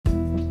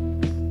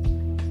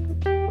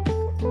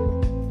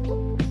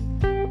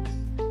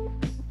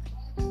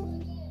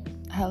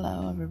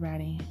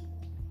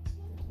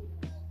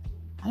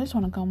just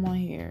want to come on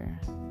here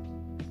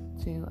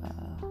to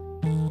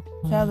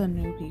tell the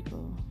new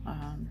people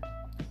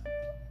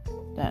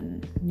that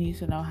needs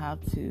to know how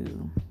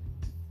to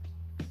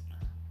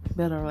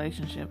build a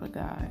relationship with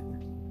God.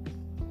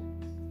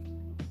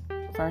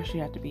 First,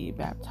 you have to be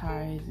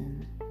baptized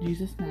in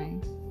Jesus'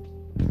 name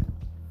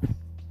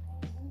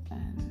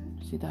and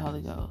see the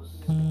Holy Ghost.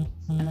 And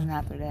then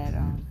after that,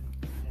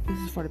 this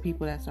is for the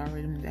people that's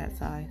already in that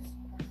size.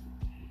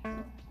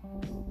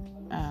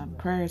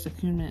 Prayer is a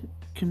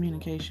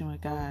communication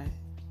with God.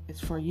 It's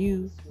for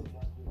you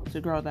to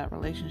grow that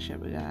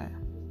relationship with God.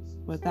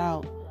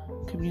 Without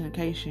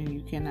communication, you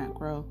cannot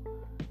grow.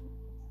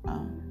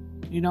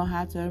 You don't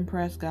have to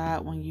impress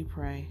God when you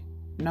pray.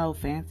 No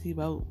fancy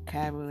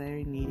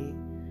vocabulary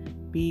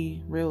needed.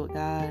 Be real with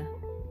God.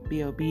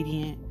 Be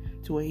obedient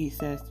to what He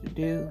says to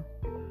do.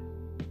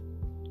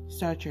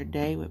 Start your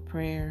day with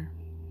prayer.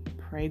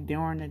 Pray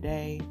during the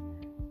day.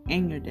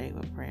 End your day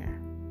with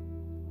prayer.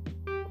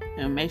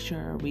 And make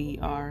sure we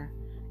are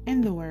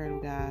in the Word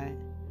of God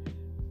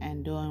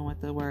and doing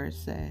what the Word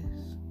says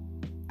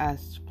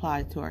as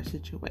applied to our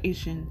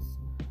situations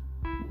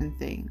and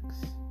things.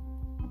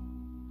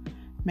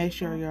 Make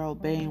sure you're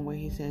obeying what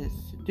He says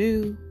to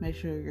do. Make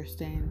sure you're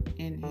staying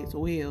in His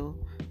will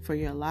for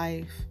your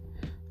life.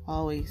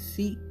 Always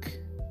seek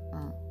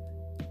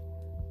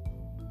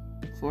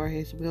for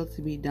His will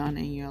to be done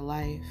in your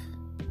life.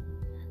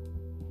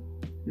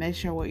 Make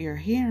sure what you're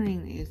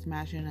hearing is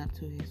matching up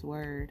to His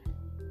Word.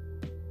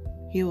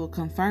 He will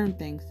confirm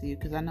things to you,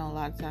 because I know a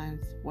lot of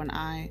times when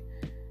I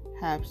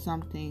have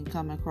something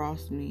come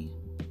across me,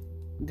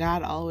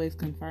 God always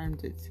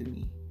confirms it to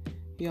me.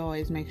 He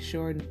always makes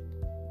sure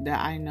that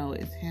I know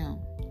it's Him.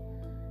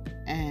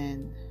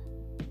 And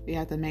we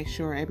have to make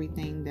sure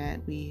everything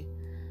that we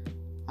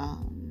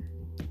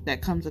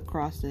that comes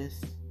across us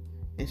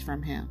is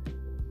from Him,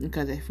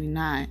 because if we're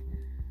not,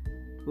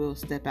 we'll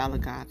step out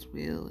of God's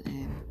will,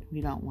 and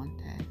we don't want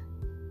that.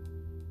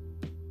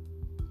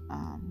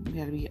 You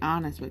got to be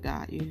honest with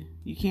God.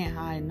 You can't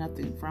hide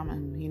nothing from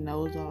Him. He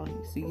knows all.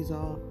 He sees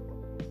all.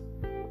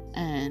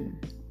 And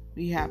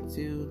we have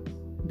to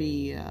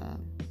be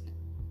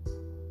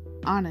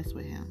honest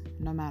with Him,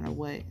 no matter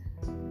what.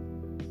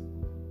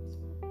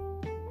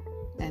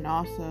 And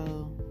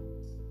also,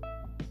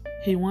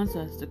 He wants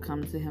us to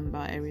come to Him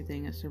about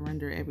everything and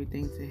surrender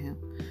everything to Him.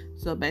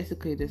 So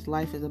basically, this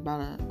life is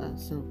about a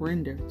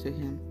surrender to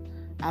Him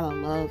out of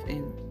love,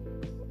 and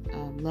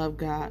love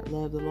God,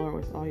 love the Lord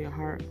with all your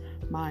heart,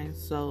 mind,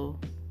 soul,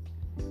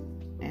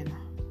 and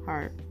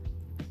heart,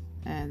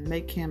 and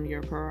make Him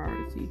your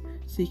priority.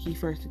 Seek ye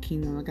first the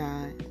kingdom of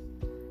God.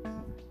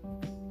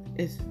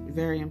 It's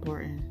very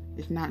important.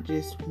 It's not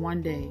just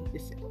one day.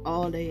 It's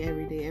all day,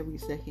 every day, every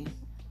second.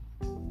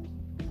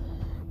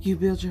 You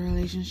build your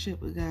relationship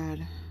with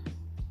God.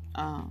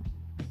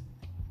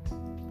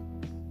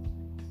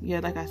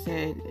 Like I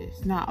said,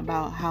 it's not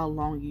about how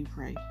long you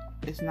pray.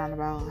 It's not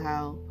about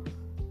how.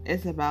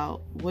 It's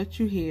about what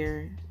you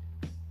hear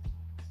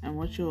and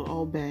what you'll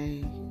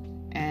obey.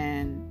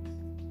 And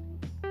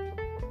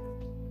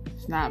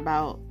it's not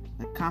about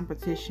the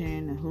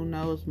competition and who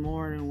knows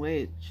more than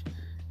which.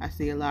 I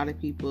see a lot of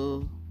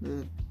people,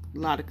 a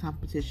lot of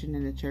competition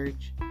in the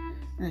church,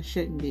 and it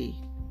shouldn't be.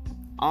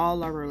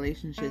 All our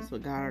relationships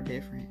with God are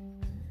different.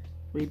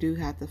 We do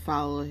have to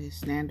follow His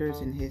standards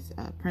and His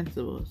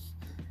principles.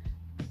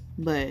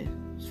 But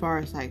as far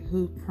as like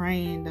who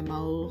praying the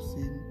most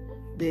and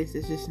this,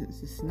 it's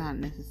just not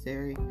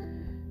necessary.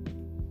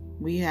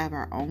 We have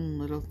our own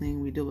little thing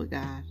we do with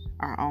God,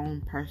 our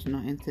own personal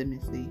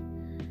intimacy,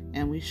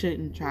 and we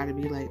shouldn't try to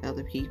be like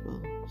other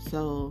people.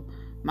 So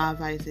my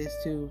advice is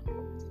to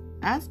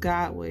ask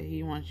God what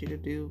He wants you to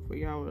do for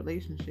your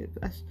relationship.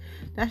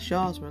 That's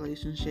y'all's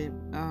relationship.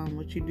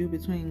 What you do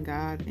between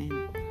God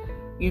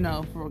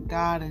and, for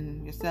God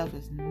and yourself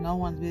is no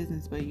one's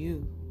business but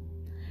you.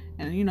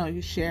 And,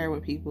 you share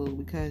with people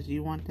because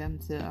you want them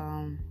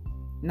to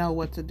know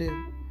what to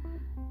do.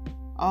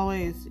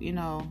 Always,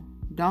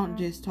 don't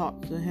just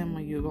talk to Him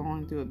when you're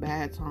going through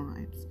bad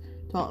times.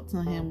 Talk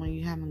to Him when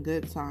you're having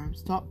good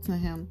times. Talk to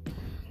Him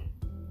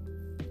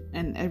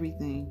and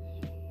everything.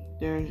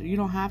 You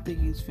don't have to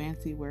use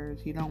fancy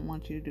words. He don't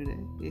want you to do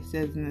that. It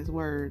says in His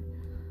Word,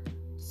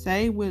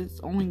 say what's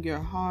on your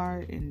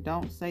heart and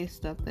don't say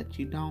stuff that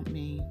you don't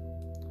mean.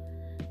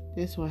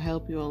 This will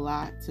help you a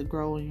lot to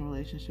grow in your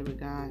relationship with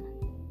God.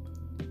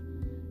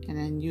 And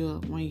then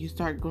when you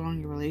start growing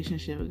your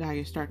relationship with God,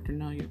 you start to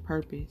know your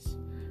purpose.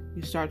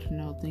 You start to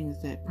know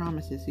things that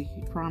promises He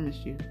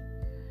promised you.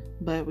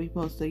 But we're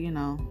supposed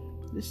to,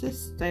 let's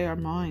just stay our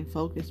mind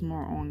focused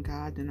more on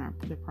God than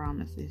the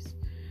promises.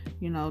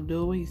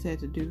 Do what He said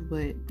to do.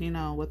 But,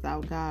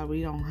 without God,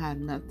 we don't have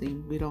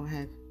nothing. We don't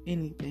have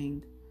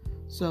anything.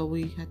 So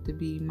we have to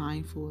be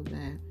mindful of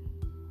that.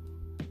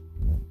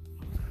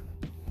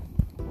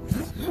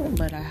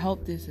 But I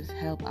hope this has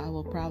helped. I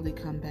will probably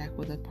come back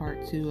with a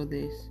part 2 of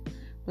this.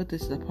 But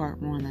this is a part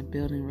 1 of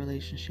building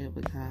relationship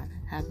with God.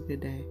 Have a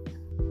good day.